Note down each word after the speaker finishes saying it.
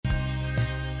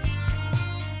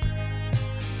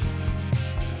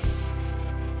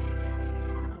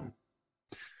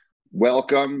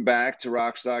Welcome back to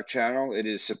Rockstock Channel. It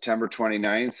is September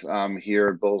 29th. I'm here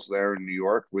at Bulls Lair in New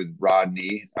York with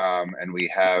Rodney. And we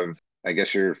have, I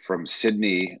guess you're from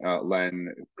Sydney,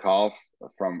 Len Kolff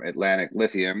from Atlantic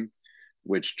Lithium,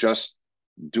 which just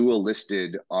dual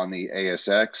listed on the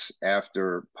ASX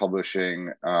after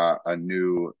publishing a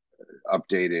new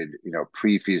updated,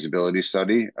 pre-feasibility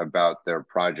study about their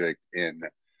project in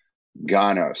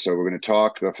Ghana. So we're going to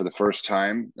talk for the first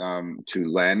time to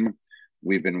Len.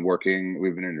 We've been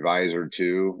an advisor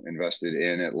to, invested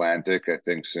in Atlantic, I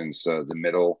think, since the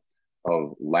middle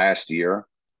of last year.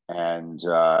 And,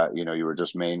 you were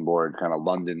just main board, kind of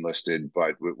London listed,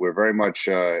 but we're very much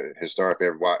historically,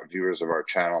 viewers of our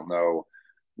channel know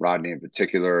Rodney in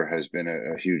particular has been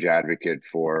a huge advocate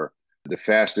for the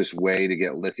fastest way to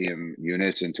get lithium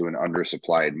units into an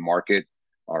undersupplied market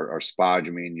are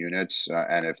spodumene units,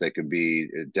 and if they could be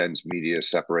dense media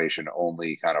separation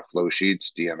only kind of flow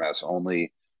sheets, DMS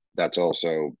only, that's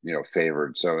also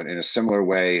favored. So in a similar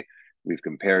way, we've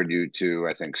compared you to,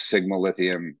 I think, Sigma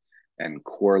Lithium and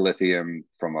Core Lithium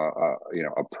from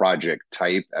a project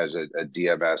type as a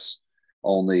DMS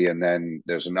only, and then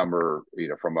there's a number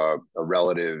from a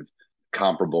relative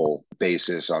comparable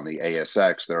basis on the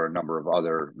ASX. There are a number of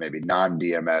other maybe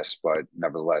non-DMS but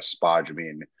nevertheless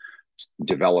spodumene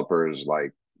developers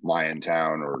like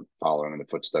Liontown, or following in the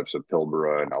footsteps of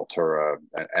Pilbara and Altura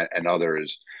and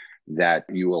others, that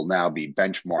you will now be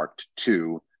benchmarked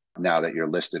to now that you're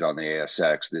listed on the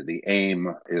ASX. The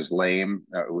aim is lame,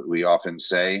 we often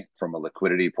say, from a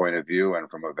liquidity point of view and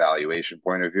from a valuation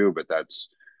point of view, but that's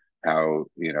how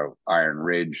Iron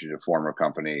Ridge, a former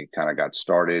company, kind of got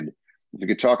started. If you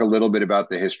could talk a little bit about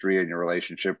the history and your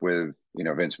relationship with,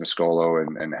 Vince Mascolo,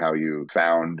 and how you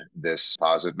found this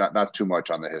deposit. Not too much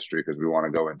on the history because we want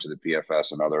to go into the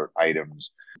PFS and other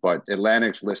items. But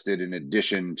Atlantic's listed in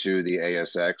addition to the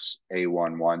ASX,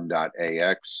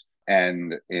 A11.AX,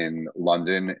 and in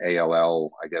London,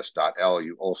 ALL, I guess, .L.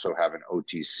 You also have an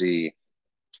OTC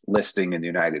listing in the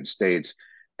United States,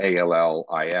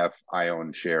 ALLIF. I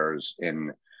own shares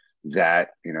in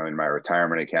that, in my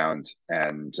retirement account.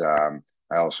 And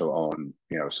I also own,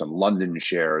 some London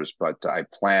shares, but I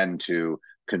plan to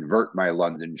convert my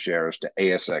London shares to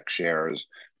ASX shares,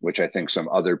 which I think some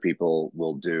other people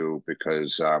will do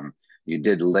because you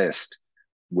did list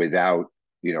without,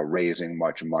 raising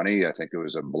much money. I think it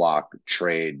was a block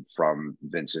trade from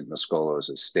Vincent Mascolo's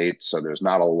estate. So there's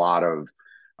not a lot of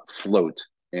float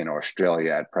in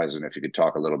Australia at present. If you could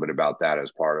talk a little bit about that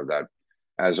as part of that.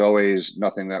 As always,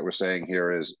 nothing that we're saying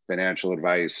here is financial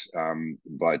advice,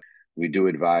 but we do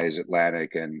advise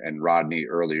Atlantic and Rodney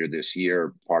earlier this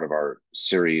year, part of our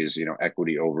series,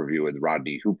 equity overview with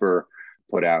Rodney Hooper,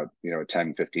 put out, a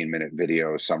 10, 15-minute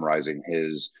video summarizing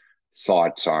his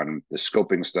thoughts on the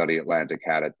scoping study Atlantic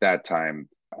had at that time.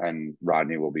 And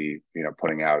Rodney will be,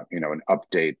 putting out, an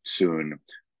update soon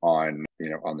on,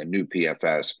 on the new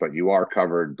PFS. But you are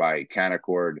covered by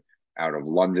Canaccord out of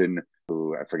London,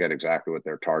 who I forget exactly what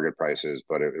their target price is,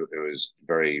 but it was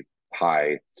very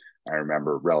high, I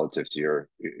remember, relative to your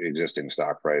existing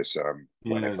stock price.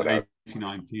 When it was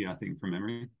 89p, I think, from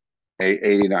memory.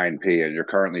 89p, and you're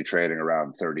currently trading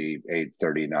around 38,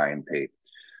 39p.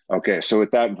 Okay, so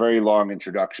with that very long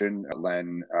introduction,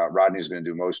 Len, Rodney's going to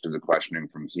do most of the questioning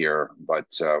from here, but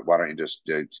why don't you just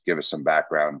give us some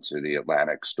background to the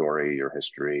Atlantic story, your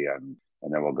history, and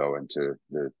then we'll go into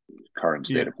the current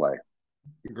state of play.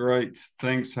 Great.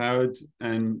 Thanks, Howard.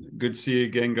 And good to see you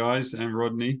again, guys, and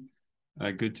Rodney.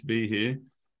 Good to be here.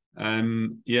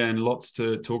 And lots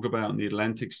to talk about on the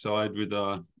Atlantic side with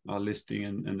our listing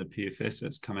and the PFS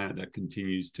that's come out that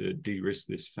continues to de-risk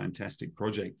this fantastic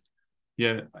project.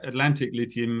 Yeah, Atlantic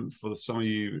Lithium, for some of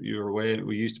you're aware,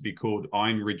 we used to be called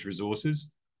Iron Ridge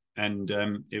Resources. And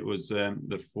it was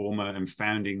the former and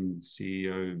founding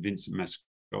CEO, Vincent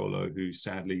Mascolo, who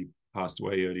sadly passed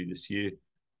away early this year,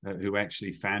 who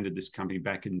actually founded this company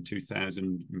back in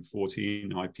 2014,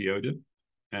 IPO'd it.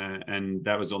 And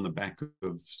that was on the back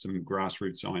of some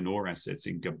grassroots iron ore assets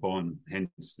in Gabon,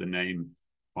 hence the name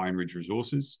Iron Ridge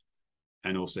Resources,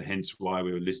 and also hence why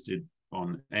we were listed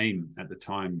on AIM at the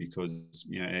time, because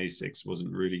ASX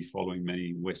wasn't really following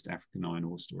many West African iron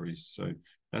ore stories. So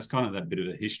that's kind of that bit of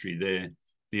a history there.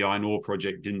 The iron ore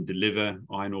project didn't deliver,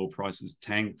 iron ore prices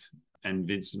tanked, and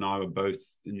Vince and I were both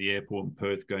in the airport in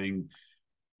Perth going,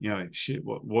 shit,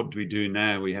 what do we do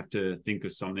now? We have to think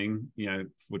of something.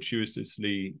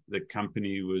 Fortuitously, the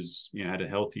company was, had a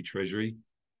healthy treasury,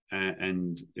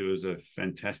 and it was a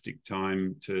fantastic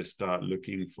time to start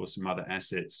looking for some other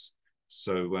assets.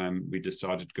 So we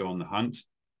decided to go on the hunt,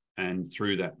 and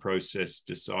through that process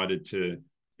decided to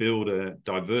build a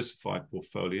diversified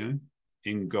portfolio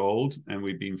in gold, and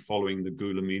we've been following the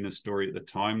Goulamina story at the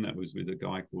time. That was with a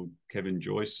guy called Kevin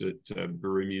Joyce at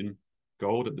Birimian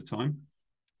Gold at the time.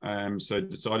 So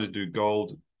decided to do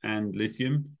gold and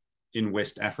lithium in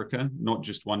West Africa, not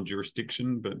just one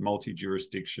jurisdiction, but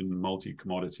multi-jurisdiction,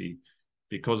 multi-commodity,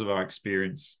 because of our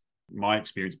experience, my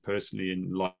experience personally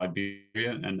in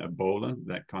Liberia and Ebola,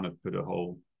 that kind of put a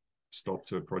whole stop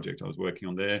to a project I was working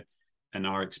on there, and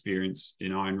our experience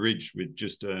in Iron Ridge with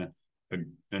just an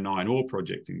iron ore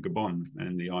project in Gabon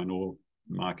and the iron ore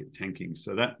market tanking.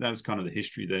 So that's kind of the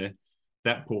history there.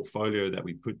 That portfolio that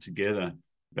we put together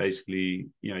basically,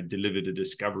 delivered a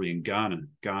discovery in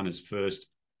Ghana's first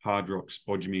hard rock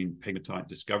spodumene pegmatite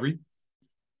discovery.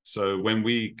 So when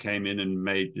we came in and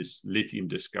made this lithium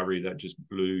discovery, that just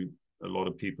blew a lot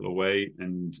of people away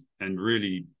and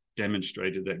really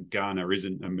demonstrated that Ghana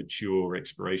isn't a mature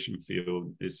exploration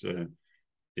field. It's a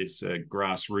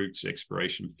grassroots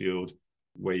exploration field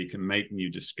where you can make new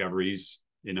discoveries.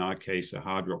 In our case, a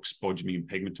hard rock spodumene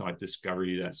pegmatite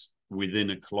discovery that's within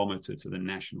 1 kilometer to the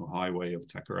national highway of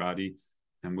Takoradi,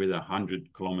 and with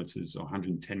 100 kilometers or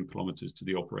 110 kilometers to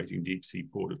the operating deep sea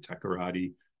port of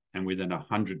Takoradi, and within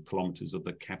 100 kilometers of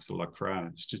the capital Accra.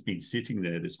 It's just been sitting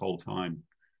there this whole time.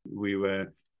 We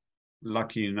were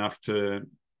lucky enough to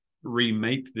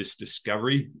remake this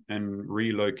discovery and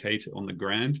relocate it on the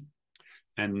ground.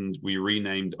 And we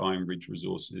renamed Iron Ridge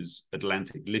Resources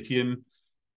Atlantic Lithium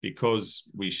because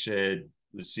we shared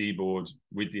the seaboard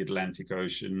with the Atlantic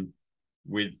Ocean,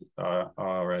 with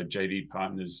our JV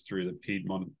partners through the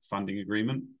Piedmont funding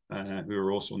agreement, who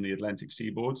are also on the Atlantic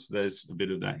seaboard. So there's a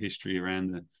bit of that history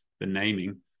around the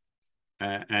naming.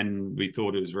 And we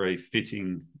thought it was very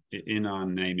fitting in our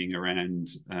naming around,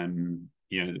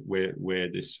 where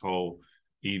this whole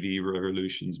EV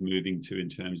revolution's moving to in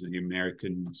terms of the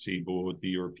American seaboard, the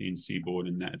European seaboard,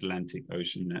 and that Atlantic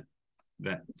Ocean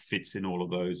that fits in all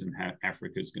of those, and how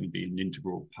Africa is going to be an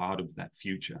integral part of that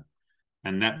future.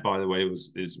 And that, by the way,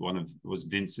 was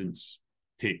Vincent's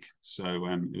pick. So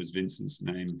it was Vincent's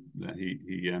name that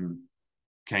he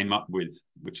came up with,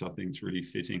 which I think is really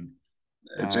fitting.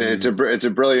 It's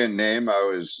a brilliant name.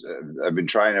 I've been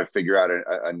trying to figure out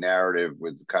a narrative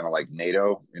with kind of like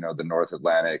NATO, the North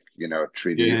Atlantic,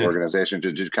 Treaty Organization,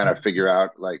 to just kind of figure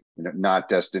out, like, not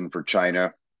destined for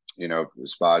China,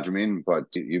 spodumene. But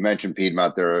you mentioned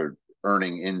Piedmont; they're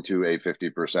earning into a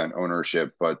 50%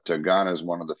 ownership, but Ghana is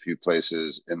one of the few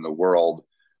places in the world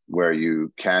where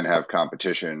you can have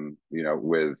competition,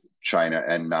 with China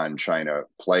and non-China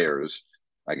players.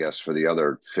 I guess for the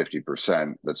other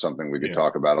 50%, that's something we could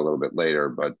talk about a little bit later.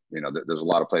 But there's a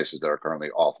lot of places that are currently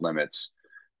off limits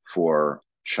for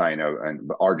China,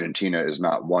 and Argentina is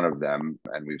not one of them.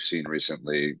 And we've seen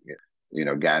recently,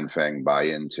 Ganfeng buy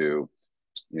into,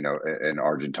 an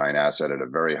Argentine asset at a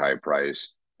very high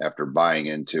price after buying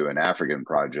into an African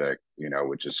project,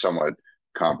 which is somewhat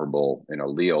comparable,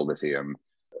 Leo Lithium,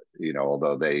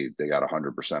 although they got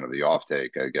 100% of the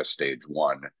offtake, I guess, stage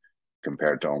one,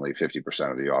 compared to only 50%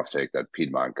 of the offtake that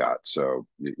Piedmont got. So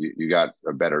you got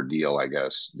a better deal, I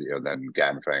guess, than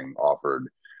Ganfeng offered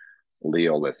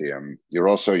Leo Lithium.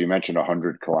 You mentioned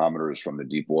 100 kilometers from the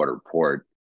deep water port.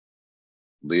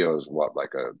 Leo is what,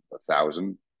 like a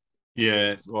 1,000?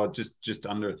 Yeah, well, just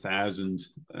under 1,000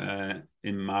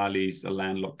 in Mali. It's a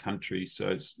landlocked country, so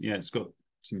it's got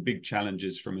some big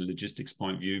challenges from a logistics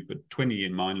point of view. But 20-year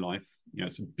mine life,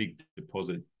 it's a big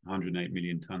deposit, 108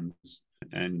 million tons.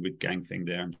 And with Ganfeng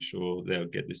there, I'm sure they'll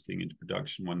get this thing into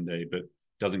production one day, but it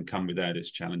doesn't come without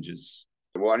its challenges.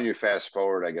 Why don't you fast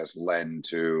forward, I guess, Len,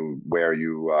 to where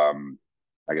you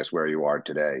are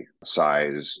today,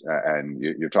 size, and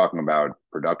you're talking about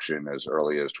production as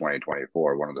early as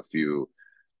 2024, one of the few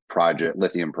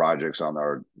lithium projects on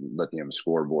our lithium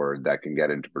scoreboard that can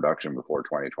get into production before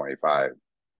 2025.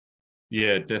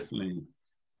 Yeah, definitely.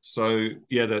 So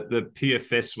the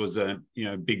PFS was a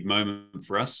big moment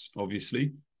for us.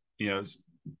 Obviously, it's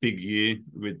a big year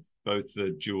with both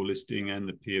the dual listing and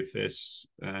the PFS,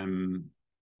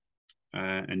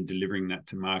 and delivering that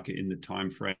to market in the time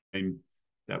frame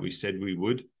that we said we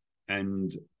would.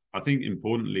 And I think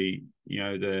importantly,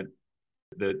 the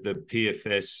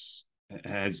PFS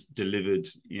has delivered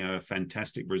a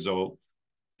fantastic result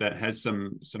that has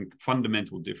some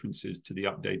fundamental differences to the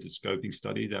updated scoping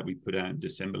study that we put out in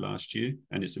December last year,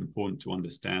 and it's important to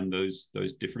understand those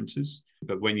differences.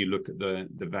 But when you look at the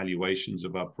valuations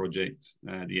of our project,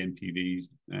 the NPV,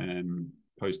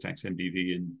 post-tax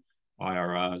NPV and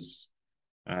IRRs,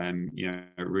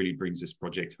 it really brings this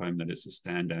project home that it's a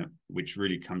standout, which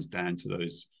really comes down to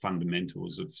those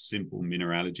fundamentals of simple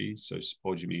mineralogy, so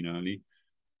spodumene only,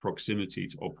 proximity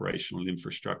to operational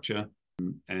infrastructure,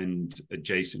 and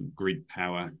adjacent grid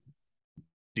power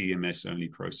DMS only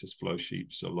process flow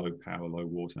sheet, so low power, low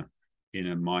water, in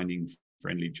a mining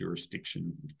friendly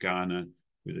jurisdiction of Ghana,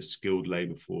 with a skilled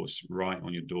labor force right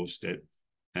on your doorstep,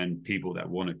 and people that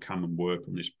want to come and work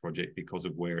on this project because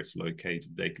of where it's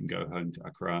located. They can go home to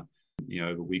Accra,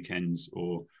 over weekends,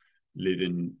 or live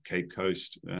in Cape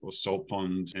Coast or Salt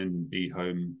Pond and be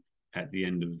home at the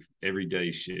end of every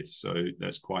day shift. So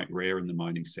that's quite rare in the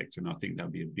mining sector, and I think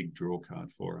that'll be a big draw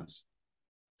card for us.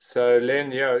 So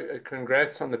Len, yeah,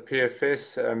 congrats on the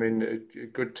PFS. I mean,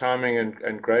 good timing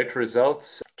and great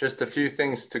results. Just a few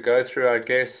things to go through, I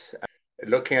guess.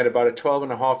 Looking at about a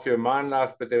 12.5-year mine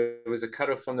life, but there was a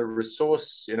cutoff on the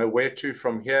resource. Where to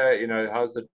from here?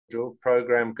 How's the drill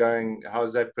program going?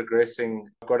 How's that progressing?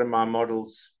 I've got in my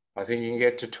models, I think you can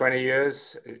get to 20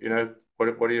 years. What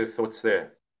are your thoughts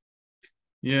there?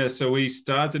 Yeah, so we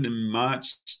started in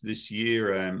March this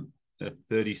year, a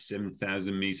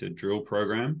 37,000 meter drill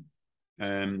program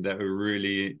that we're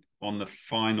really on the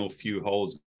final few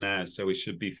holes now. So we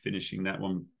should be finishing that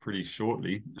one pretty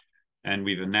shortly. And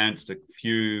we've announced a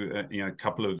few, a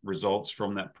couple of results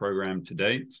from that program to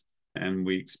date. And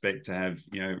we expect to have,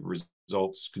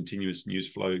 results, continuous news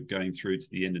flow going through to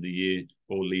the end of the year,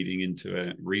 or leading into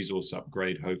a resource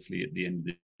upgrade, hopefully at the end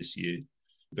of this year.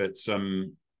 But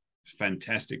some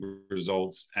fantastic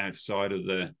results outside of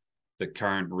the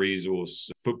current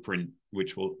resource footprint,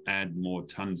 which will add more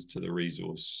tons to the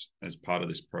resource as part of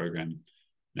this program.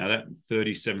 Now, that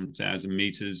 37,000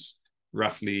 meters,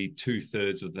 roughly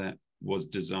 2/3 of that was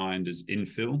designed as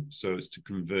infill. So it's to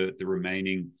convert the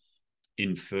remaining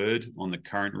inferred on the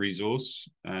current resource,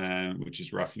 which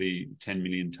is roughly 10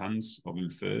 million tons of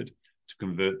inferred, to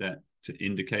convert that to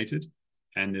indicated.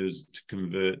 And there was to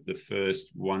convert the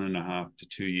first 1.5 to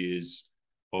 2 years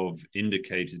of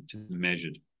indicated to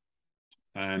measured.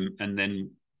 And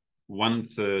then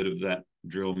 1/3 of that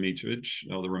drill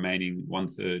meterage, or the remaining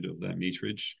 1/3 of that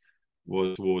meterage,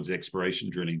 was towards exploration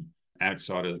drilling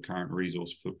outside of the current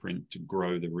resource footprint to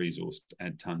grow the resource to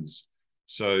add tons.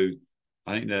 So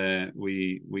I think that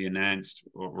we announced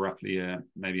roughly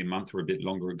maybe a month or a bit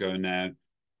longer ago now,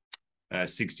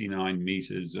 69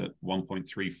 meters at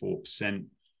 1.34%,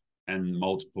 and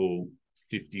multiple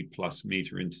 50+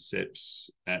 meter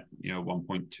intercepts at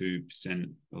 1.2%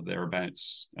 or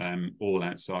thereabouts, all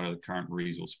outside of the current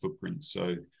resource footprint.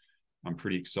 So I'm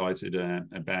pretty excited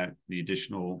about the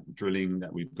additional drilling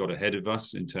that we've got ahead of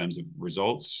us in terms of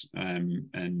results,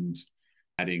 and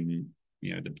adding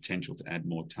the potential to add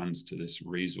more tons to this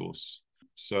resource.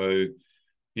 So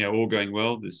all going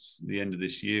well, the end of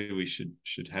this year we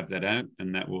should have that out,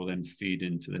 and that will then feed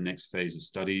into the next phase of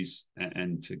studies,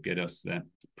 and to get us that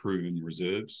proven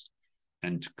reserves,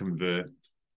 and to convert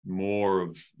more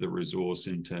of the resource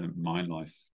into mine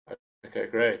life. Okay,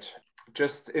 great.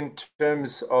 Just in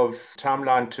terms of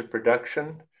timeline to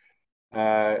production,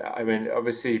 I mean,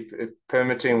 obviously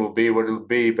permitting will be what it'll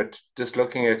be, but just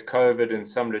looking at COVID and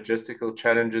some logistical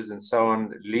challenges and so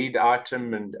on, lead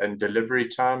item and delivery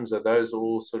times, are those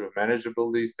all sort of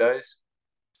manageable these days?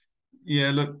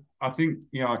 Yeah, look, I think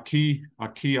our key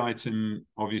item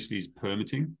obviously is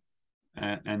permitting,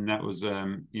 and that was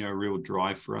a real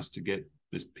drive for us to get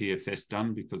this PFS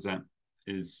done, because that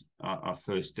is our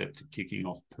first step to kicking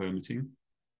off permitting,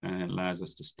 and it allows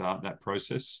us to start that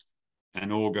process.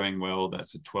 And all going well,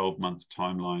 that's a 12-month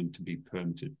timeline to be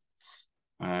permitted.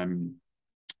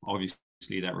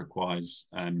 Obviously, that requires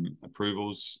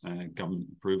approvals, government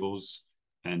approvals,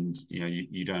 and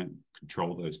you don't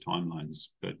control those timelines,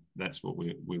 but that's what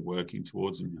we're working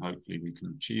towards, and hopefully we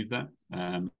can achieve that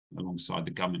alongside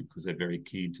the government, because they're very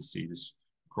keen to see this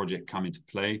project come into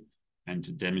play and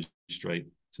to demonstrate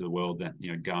to the world that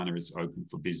Ghana is open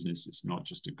for business. It's not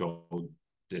just a gold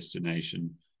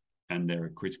destination, and they're a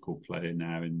critical player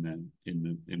now in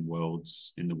the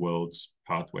world's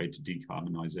pathway to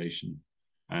decarbonisation.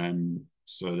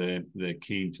 So they're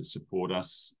keen to support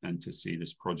us and to see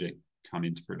this project come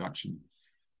into production.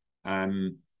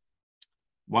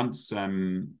 Once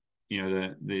the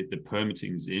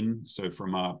permitting's in, so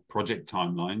from our project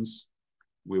timelines,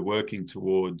 we're working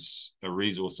towards a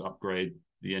resource upgrade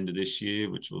the end of this year,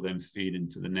 which will then feed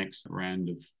into the next round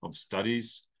of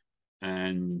studies,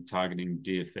 and targeting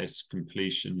DFS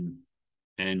completion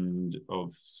end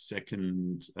of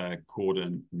second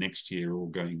quarter next year, all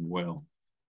going well.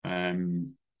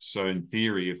 So in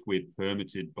theory, if we're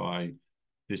permitted by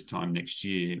this time next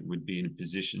year, we'd be in a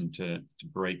position to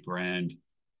break ground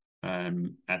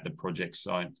at the project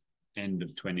site end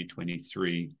of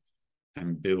 2023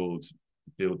 and build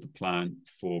the plant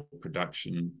for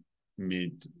production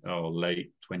mid or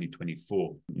late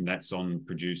 2024. And that's on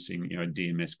producing,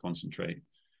 DMS concentrate.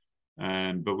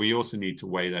 But we also need to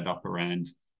weigh that up around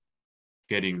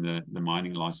getting the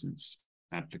mining license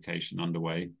application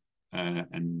underway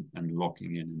and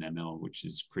locking in an ML, which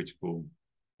is critical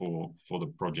for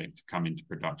the project to come into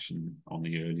production on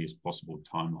the earliest possible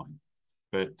timeline.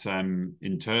 But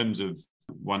in terms of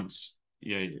once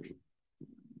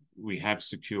we have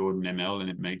secured an ML and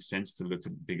it makes sense to look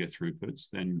at bigger throughputs,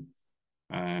 then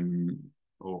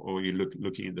or you're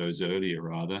looking at those earlier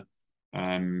rather,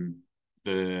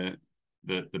 the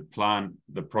plant,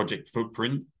 the project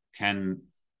footprint can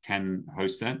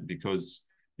host that, because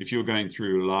if you're going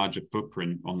through a larger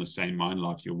footprint on the same mine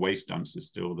life, your waste dumps are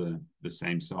still the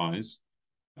same size.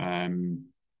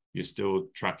 You're still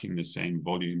tracking the same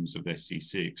volumes of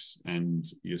SC6, and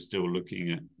you're still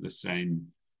looking at the same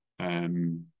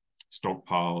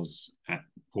stockpiles at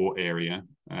port area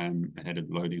ahead of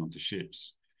loading onto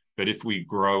ships. But if we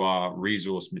grow our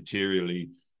resource materially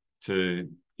to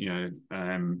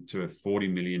a 40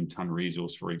 million ton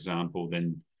resource, for example,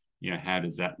 then how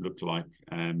does that look like?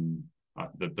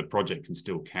 The project can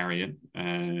still carry it.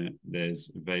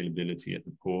 There's availability at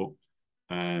the port,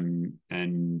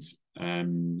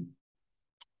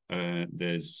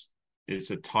 it's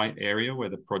a tight area where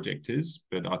the project is,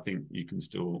 but I think you can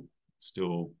still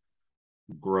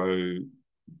grow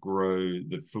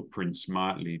the footprint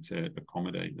smartly to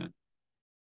accommodate that.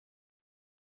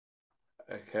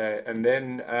 Okay, and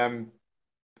then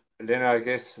I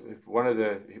guess one of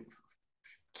the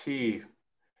key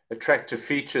attractive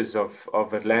features of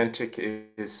Atlantic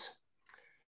is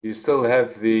you still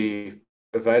have the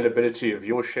availability of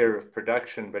your share of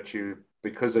production, but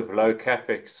because of low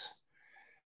capex,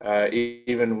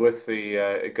 even with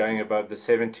the going above the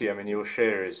 70, I mean, your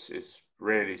share is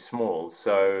really small.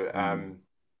 So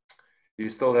you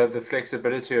still have the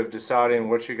flexibility of deciding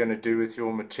what you're going to do with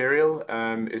your material.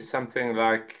 Is something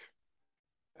like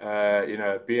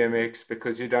BMX,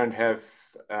 because you don't have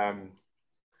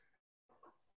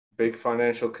big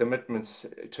financial commitments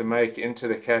to make into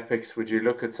the capex, would you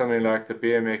look at something like the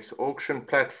BMX auction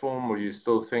platform, or are you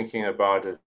still thinking about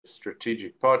a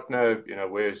strategic partner?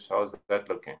 How's that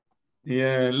looking?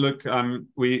 Yeah, look,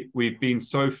 we've been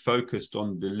so focused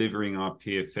on delivering our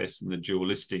PFS and the dual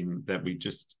listing that we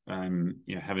just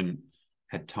haven't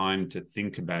had time to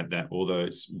think about that, although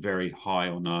it's very high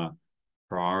on our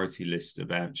priority list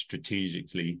about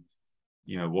strategically,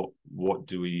 what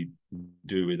do we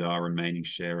do with our remaining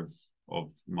share of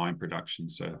mine production,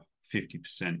 so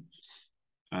 50%.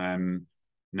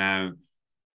 Now,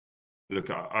 look,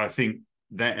 I think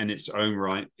that in its own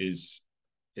right is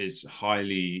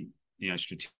highly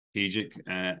strategic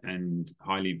and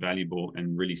highly valuable,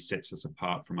 and really sets us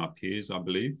apart from our peers, I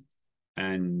believe.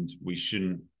 And we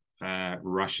shouldn't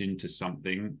rush into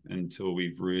something until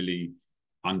we've really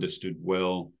understood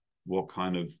well what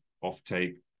kind of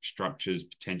offtake structures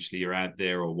potentially are out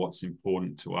there, or what's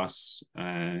important to us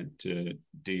to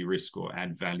de-risk or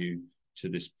add value to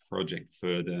this project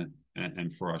further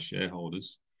and for our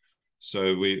shareholders.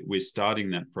 So we're starting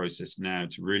that process now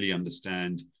to really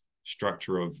understand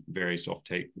structure of various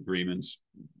offtake agreements.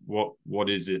 What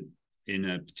is it in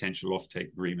a potential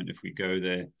offtake agreement, if we go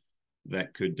there,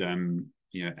 that could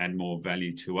add more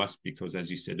value to us? Because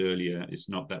as you said earlier, it's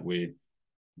not that we're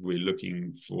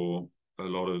looking for a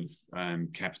lot of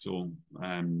capital,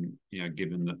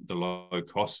 given the low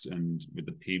cost, and with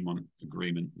the Piedmont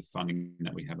agreement, the funding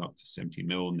that we have up to 70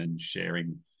 mil, and then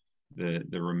sharing the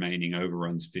remaining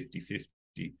overruns 50-50.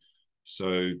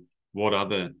 So what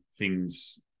other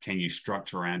things can you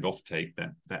structure around offtake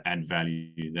that add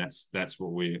value? That's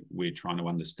what we're trying to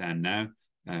understand now,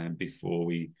 before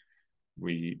we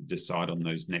decide on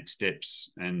those next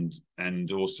steps, and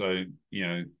also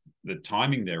the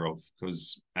timing thereof,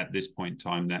 because at this point in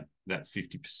time that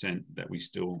 50% that we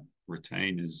still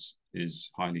retain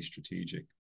is highly strategic.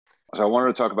 So I wanted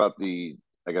to talk about the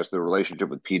relationship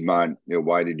with Piedmont.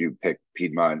 Why did you pick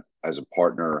Piedmont as a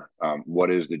partner?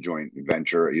 What is the joint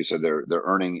venture? You said they're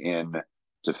earning in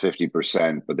to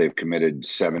 50%, but they've committed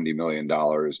 $70 million.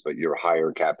 But your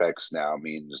higher capex now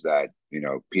means that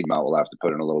Piedmont will have to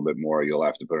put in a little bit more. You'll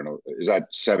have to put in is that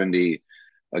 70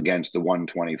 against the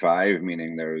 125,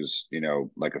 meaning there's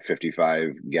like a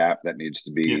 55 gap that needs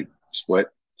to be split.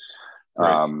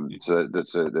 Right. So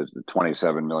that's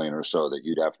 27 million or so that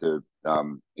you'd have to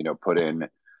put in.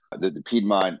 The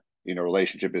Piedmont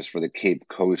relationship is for the Cape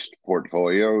Coast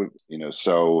portfolio.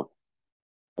 So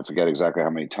I forget exactly how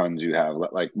many tons you have.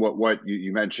 Like what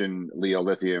you mentioned, Leo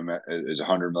Lithium is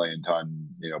 100 million ton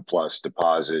plus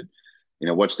deposit.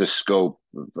 what's the scope?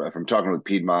 From talking with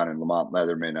Piedmont and Lamont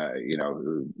Leatherman,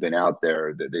 who've been out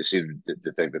there, they seem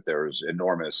to think that there's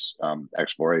enormous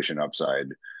exploration upside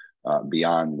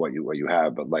beyond what you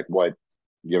have. But like, what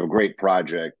you have a great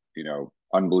project,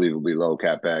 unbelievably low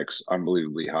capex,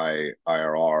 unbelievably high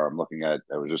IRR.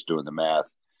 I was just doing the math.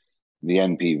 The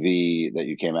NPV that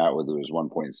you came out with was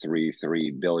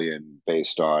 1.33 billion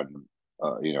based on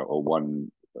a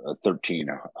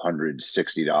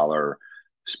 $1,360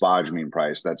 spodumene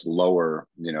price. That's lower,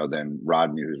 than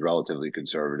Rodney, who's relatively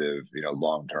conservative,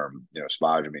 long-term,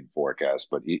 spodumene forecast.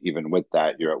 But even with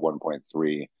that, you're at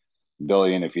 1.3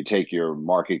 billion. If you take your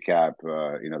market cap,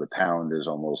 the pound is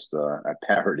almost at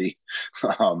parity.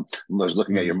 I was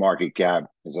looking at your market cap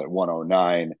is at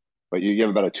 109, but you have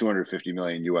about a 250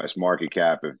 million US market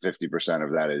cap. If 50%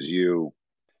 of that is you,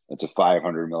 it's a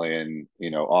 500 million,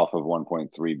 off of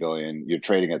 1.3 billion. You're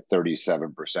trading at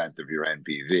 37% of your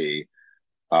NPV.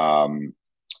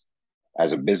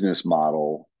 As a business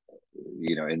model,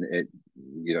 if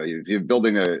you're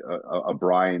building a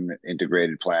brine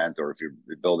integrated plant, or if you're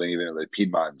building even the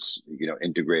Piedmont's,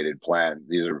 integrated plant,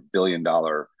 these are $billion,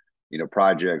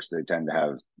 projects. They tend to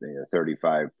have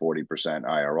 35, 40%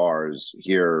 IRRs.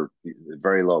 Here,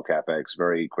 very low capex,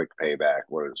 very quick payback,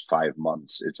 whereas 5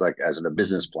 months. It's like, as in a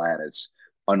business plan, it's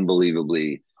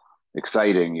unbelievably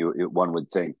exciting. One would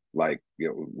think like, and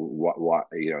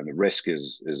the risk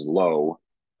is low.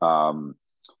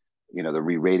 The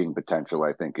re-rating potential,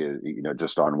 I think, is,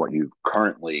 just on what you've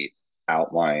currently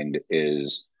outlined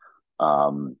is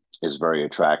very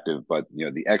attractive. But,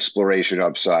 the exploration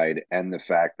upside and the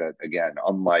fact that, again,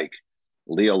 unlike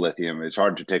Leo Lithium, it's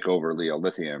hard to take over Leo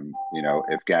Lithium,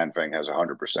 if Ganfeng has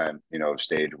 100%, of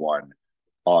stage one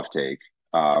offtake.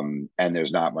 And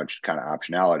there's not much kind of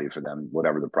optionality for them.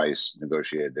 Whatever the price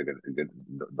negotiated,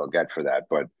 they'll get for that.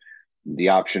 But the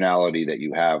optionality that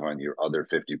you have on your other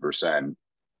 50%.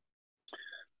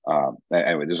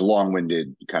 Anyway, there's a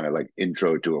long-winded kind of like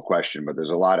intro to a question, but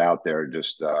there's a lot out there.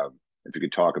 Just if you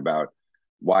could talk about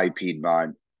why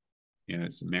Piedmont.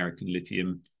 It's American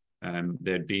Lithium.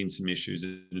 There'd been some issues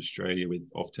in Australia with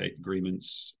offtake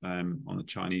agreements on the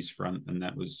Chinese front, and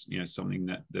that was something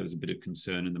that there was a bit of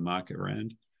concern in the market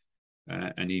around.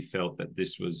 And he felt that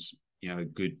this was a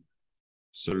good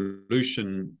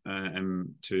solution and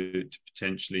to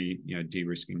potentially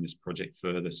de-risking this project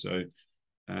further. So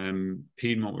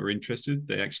Piedmont were interested.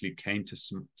 They actually came to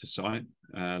site.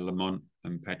 Lamont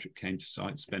and Patrick came to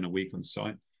site, spent a week on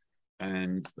site,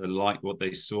 and they liked what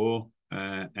they saw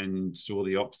and saw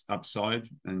the upside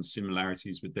and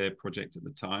similarities with their project at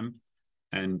the time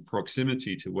and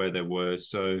proximity to where they were.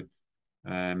 So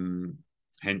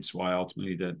hence why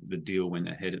ultimately the deal went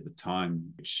ahead at the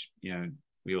time, which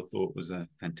we all thought was a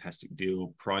fantastic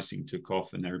deal. Pricing took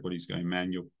off and everybody's going,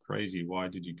 man, you're crazy. Why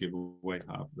did you give away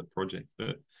half of the project?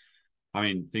 But I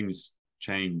mean, things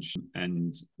change,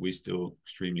 and we're still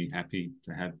extremely happy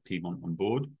to have Piedmont on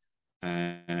board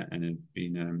and have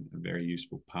been a very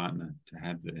useful partner to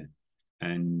have there.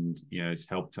 And, it's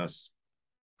helped us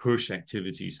push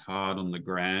activities hard on the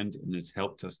ground, and has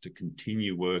helped us to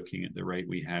continue working at the rate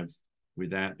we have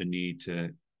without the need to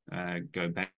go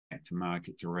back to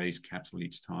market to raise capital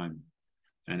each time.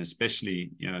 And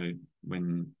especially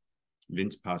when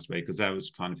Vince passed away, because that was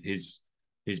kind of his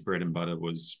bread and butter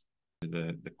was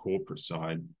the corporate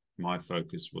side. My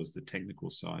focus was the technical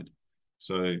side.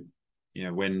 So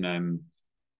when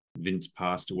Vince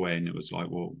passed away, and it was like,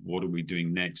 well, what are we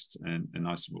doing next? And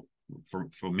I said, well,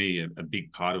 for me, a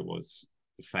big part of it was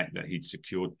the fact that he'd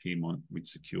secured Piedmont, we'd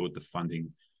secured the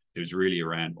funding. It was really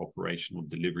around operational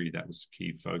delivery. That was the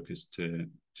key focus to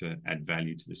add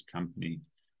value to this company.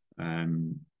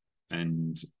 And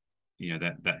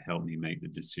that helped me make the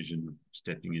decision of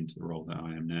stepping into the role that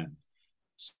I am now.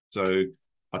 So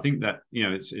I think that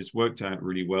it's worked out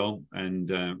really well, and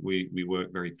we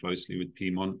work very closely with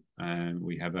Piedmont.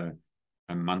 We have a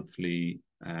monthly.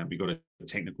 We got a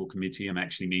technical committee. I'm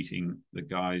actually meeting the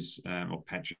guys or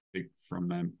Patrick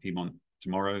from Piedmont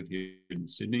tomorrow here in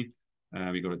Sydney.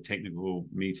 We got a technical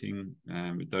meeting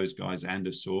with those guys and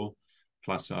Assur,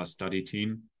 plus our study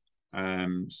team.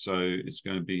 So it's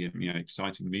going to be an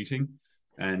exciting meeting,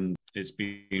 and it's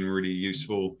been really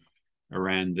useful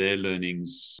around their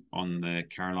learnings on the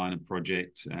Carolina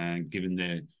project, given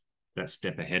that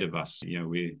step ahead of us.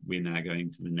 We're now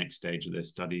going to the next stage of their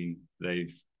study.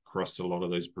 They've crossed a lot of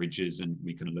those bridges, and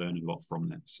we can learn a lot from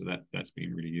that. So that's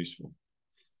been really useful.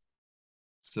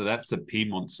 So that's the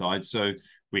Piedmont side. So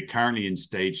we're currently in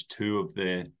stage 2 of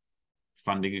their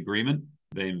funding agreement.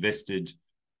 They invested,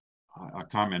 I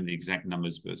can't remember the exact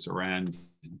numbers, but it's around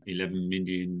 $11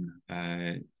 million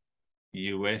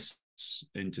US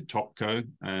into Topco,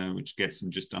 which gets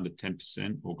them just under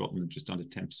 10%, or got them just under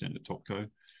 10% of Topco.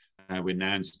 We're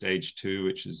now in stage 2,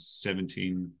 which is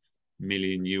 17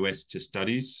 million US to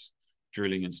studies,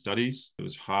 drilling and studies. It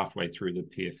was halfway through the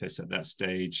PFS at that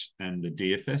stage and the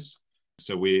DFS.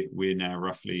 So we're now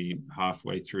roughly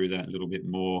halfway through that, a little bit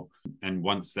more. And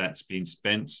once that's been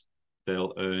spent,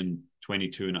 they'll earn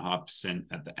 22.5%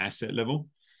 at the asset level.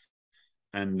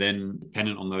 And then,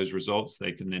 dependent on those results,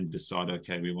 they can then decide,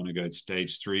 okay, we want to go to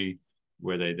stage 3,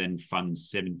 where they then fund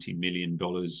 $70 million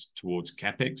towards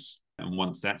CapEx. And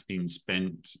once that's been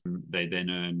spent, they then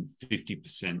earn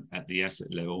 50% at the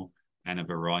asset level and have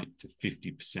a right to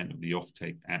 50% of the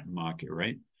offtake at market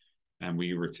rate. And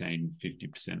we retain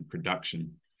 50%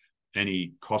 production.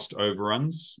 Any cost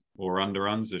overruns or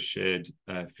underruns are shared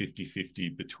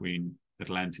 50-50 between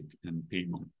Atlantic and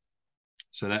Piedmont.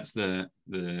 So that's the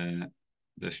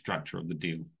structure of the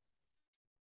deal.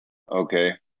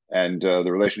 Okay. And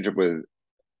the relationship with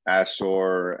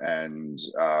Assur and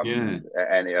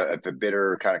if a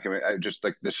bidder kind of coming, just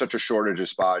like there's such a shortage of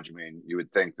spodumene, you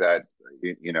would think that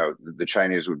the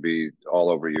Chinese would be all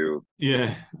over you.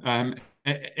 Yeah,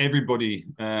 everybody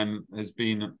has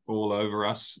been all over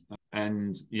us,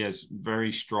 and yes,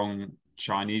 very strong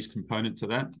Chinese component to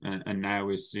that, and now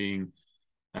we're seeing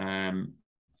a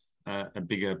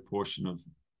bigger portion of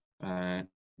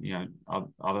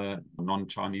other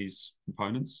non-Chinese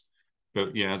components.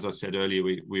 But yeah, as I said earlier,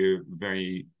 we're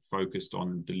very focused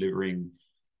on delivering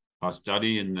our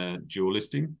study and the dual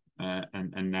listing.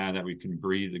 And now that we can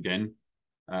breathe again,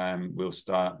 we'll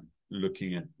start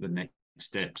looking at the next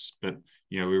steps. But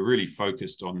we're really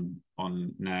focused on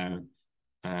now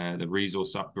the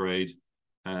resource upgrade,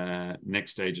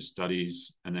 next stage of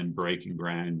studies, and then breaking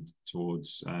ground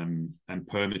towards and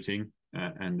permitting,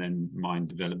 and then mine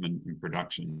development and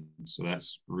production. So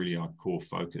that's really our core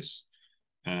focus.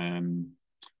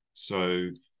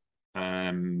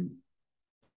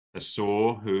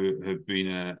 Assur, who have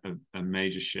been a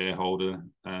major shareholder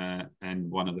and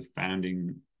one of the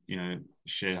founding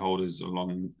shareholders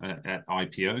along at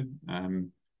IPO,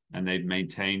 and they've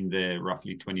maintained their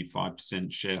roughly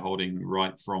 25% shareholding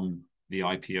right from the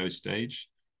IPO stage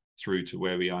through to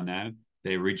where we are now.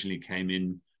 They originally came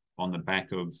in on the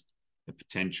back of a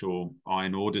potential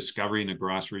iron ore discovery in a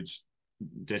grassroots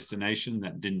destination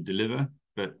that didn't deliver,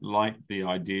 but like the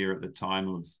idea at the time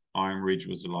of Iron Ridge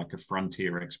was like a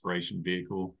frontier exploration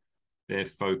vehicle. Their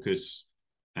focus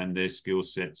and their skill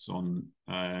sets on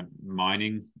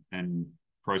mining and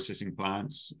processing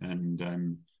plants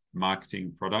and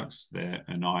marketing products. They're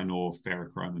an iron ore,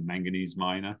 ferrochrome and manganese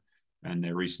miner, and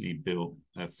they recently built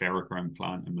a ferrochrome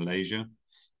plant in Malaysia.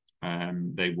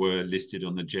 They were listed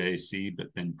on the JSE,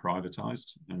 but then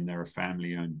privatized, and they're a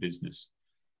family-owned business.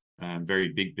 Very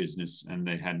big business, and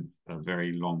they had a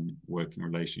very long working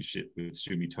relationship with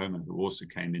Sumitomo, who also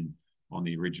came in on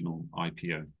the original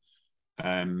IPO.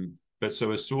 But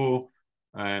so Assur,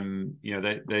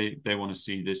 they want to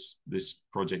see this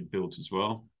project built as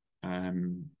well,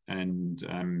 and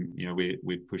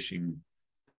we're pushing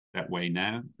that way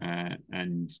now,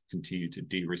 and continue to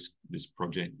de-risk this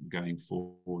project going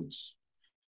forwards.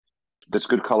 That's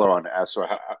good color on Assur.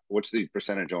 What's the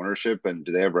percentage ownership, and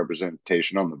do they have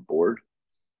representation on the board?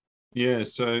 Yeah,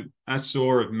 so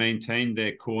Assur have maintained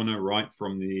their corner right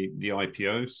from the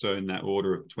IPO, so in that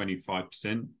order of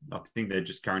 25%. I think they're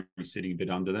just currently sitting a bit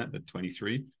under that at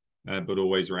 23%, but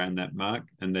always around that mark.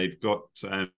 And they've got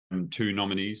 2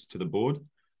 nominees to the board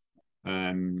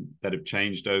that have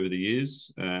changed over the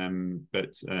years,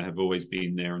 but have always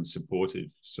been there and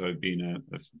supportive. So been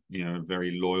a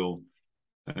very loyal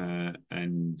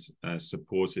and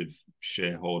supportive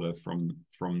shareholder from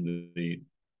the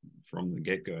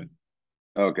get-go.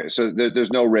 Okay, so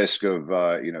there's no risk of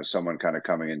someone kind of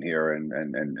coming in here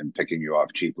and picking you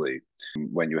off cheaply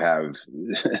when you have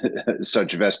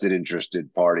such vested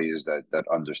interested parties that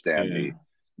understand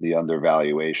the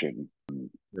undervaluation.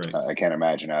 Right. I can't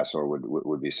imagine Assur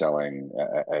would be selling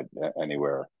at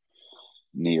anywhere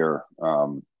near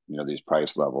these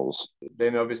price levels.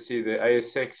 Then obviously the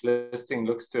ASX listing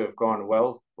looks to have gone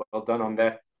well done on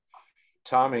that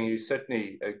timing. You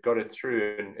certainly got it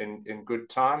through in good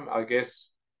time, I guess.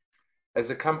 As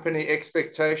a company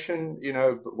expectation,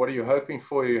 what are you hoping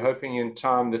for? Are you hoping in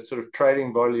time that sort of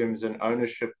trading volumes and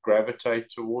ownership gravitate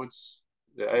towards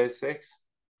the ASX?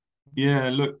 Yeah,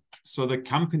 look, so the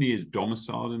company is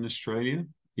domiciled in Australia,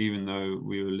 even though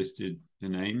we were listed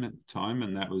in AIM at the time,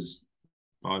 and that was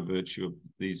by virtue of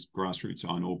these grassroots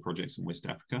iron ore projects in West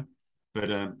Africa.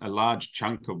 But a large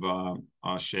chunk of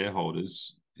our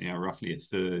shareholders, roughly a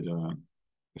third, are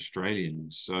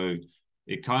Australian. So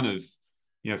it kind of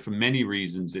for many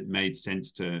reasons, it made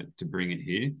sense to bring it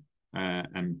here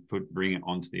and bring it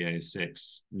onto the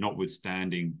ASX.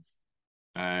 Notwithstanding,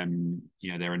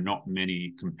 there are not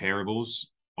many comparables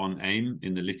on AIM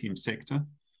in the lithium sector,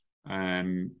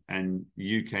 and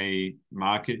the UK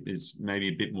market is maybe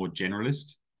a bit more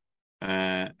generalist,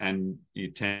 and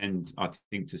you tend, I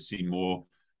think, to see more.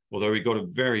 Although we've got a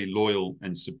very loyal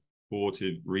and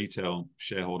supportive retail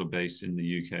shareholder base in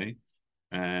the UK.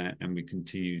 And we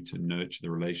continue to nurture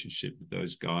the relationship with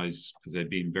those guys because they've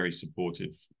been very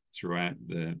supportive throughout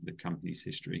the company's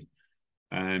history.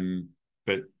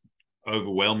 But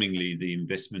overwhelmingly, the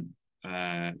investment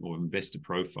or investor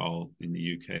profile in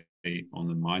the UK on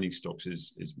the mining stocks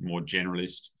is more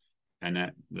generalist and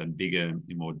at the bigger,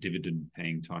 more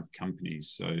dividend-paying type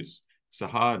companies. So it's a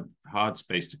hard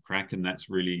space to crack, and that's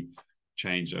really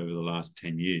changed over the last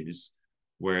 10 years.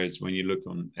 Whereas when you look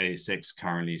on ASX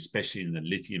currently, especially in the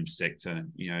lithium sector,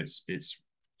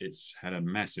 it's had a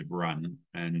massive run,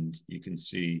 and you can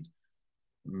see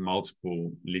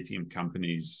multiple lithium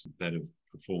companies that have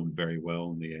performed very well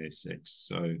on the ASX.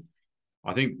 So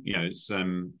I think,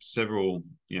 several,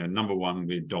 number one,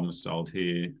 we're domiciled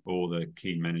here. All the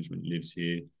key management lives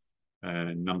here.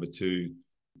 Number two,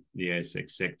 the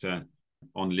ASX sector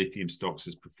on lithium stocks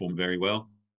has performed very well.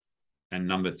 And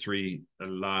number three, a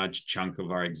large chunk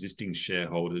of our existing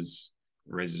shareholders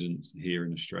residents here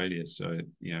in Australia. So,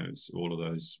 it's all of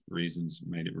those reasons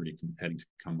made it really compelling to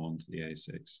come on to the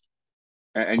ASX.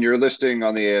 And you're listing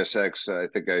on the ASX, I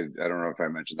think I don't know if I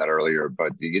mentioned that earlier,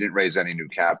 but you didn't raise any new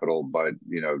capital, but,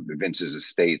 Vince's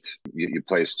estate, you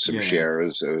placed some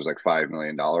shares. It was like $5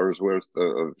 million worth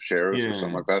of shares or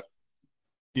something like that.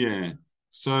 Yeah.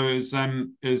 So it's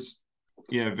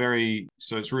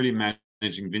really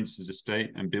managing Vince's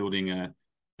estate and building a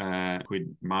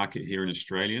liquid market here in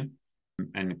Australia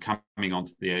and coming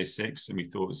onto the ASX. And we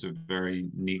thought it was a very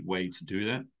neat way to do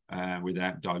that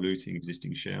without diluting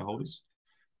existing shareholders,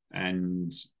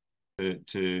 and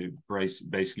to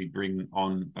basically bring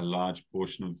on a large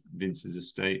portion of Vince's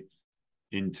estate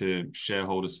into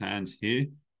shareholders' hands here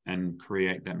and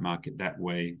create that market that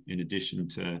way, in addition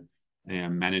to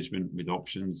management with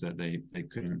options that they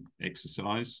couldn't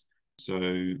exercise. So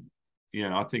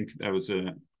I think that was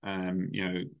a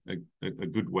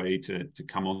good way to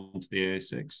come onto the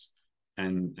ASX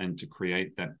and to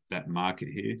create that market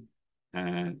here,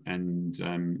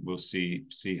 and we'll see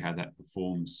how that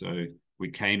performs. So we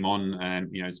came on,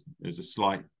 there's a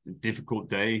slight difficult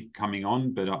day coming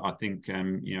on, but I think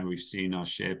we've seen our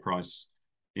share price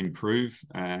improve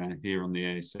here on the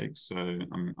ASX. So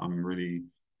I'm really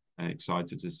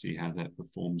excited to see how that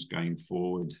performs going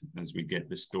forward as we get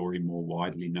the story more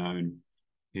widely known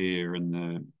here in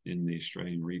the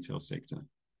Australian retail sector.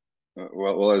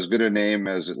 Well, as good a name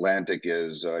as Atlantic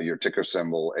is, your ticker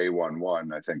symbol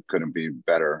A11, I think, couldn't be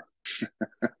better.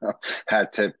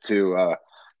 Hat tip to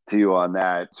you on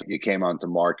that. You came onto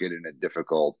market in a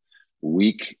difficult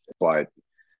week, but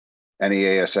any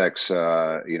ASX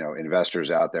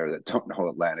investors out there that don't know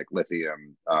Atlantic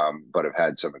Lithium but have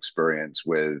had some experience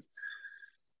with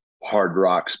hard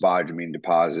rock spodumene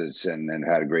deposits and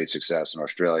had a great success in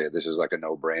Australia, this is like a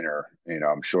no-brainer.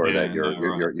 I'm sure that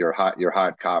your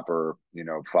hot copper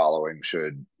following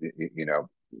should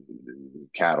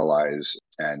catalyze,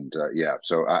 and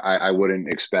so I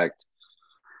wouldn't expect.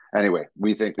 Anyway,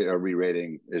 we think that a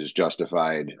re-rating is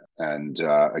justified, and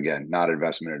again, not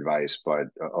investment advice, but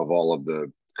of all of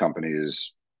the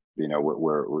companies,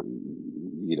 we're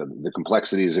the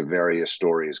complexities of various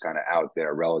stories kind of out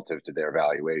there relative to their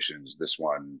valuations. This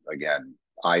one, again,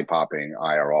 eye-popping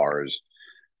IRRs,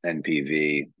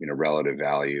 NPV, relative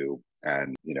value,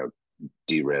 and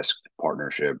de-risked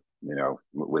partnership,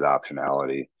 with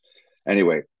optionality.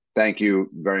 Anyway, thank you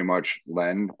very much,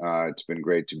 Len. It's been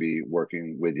great to be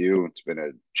working with you. It's been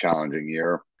a challenging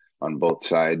year on both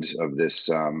sides of this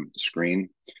screen.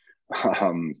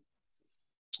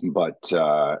 But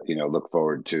look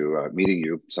forward to meeting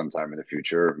you sometime in the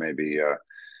future. Maybe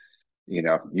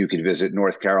you could visit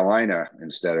North Carolina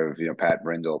instead of Pat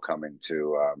Brindle coming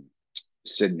to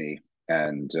Sydney,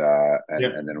 and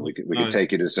then we could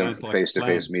take you to some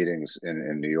face-to-face meetings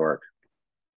in New York.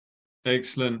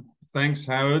 Excellent. Thanks,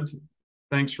 Howard.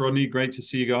 Thanks, Rodney. Great to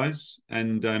see you guys,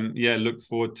 and look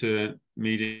forward to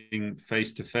meeting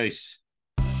face to face.